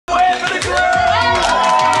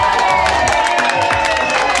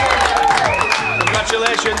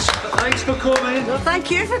coming. Well, thank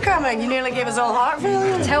you for coming. You nearly gave us all heart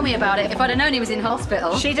failure. Tell me about it. If I'd have known he was in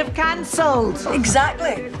hospital. She'd have cancelled.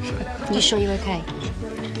 Exactly. You sure you're okay?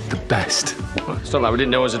 The best. Well, it's not like we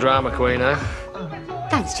didn't know it was a drama queen, eh?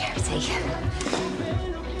 Thanks, Charity.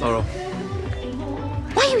 Laurel.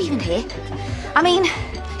 Why are you even here? I mean,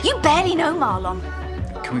 you barely know Marlon.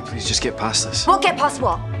 Can we please just get past this? We'll get past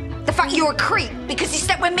what? The fact you're a creep because you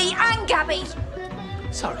slept with me and Gabby.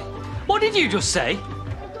 Sorry. What did you just say?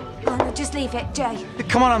 Oh, no, just leave it, Jay. Hey,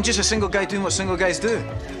 come on, I'm just a single guy doing what single guys do.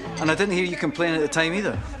 And I didn't hear you complain at the time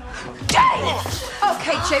either. Jay!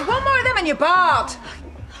 Okay, Jay, one more of them and you're barred.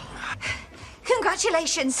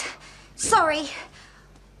 Congratulations. Sorry.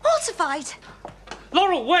 Mortified.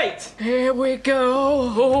 Laurel, wait! Here we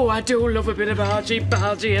go. Oh, I do love a bit of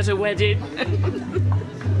argy-bargy at a wedding.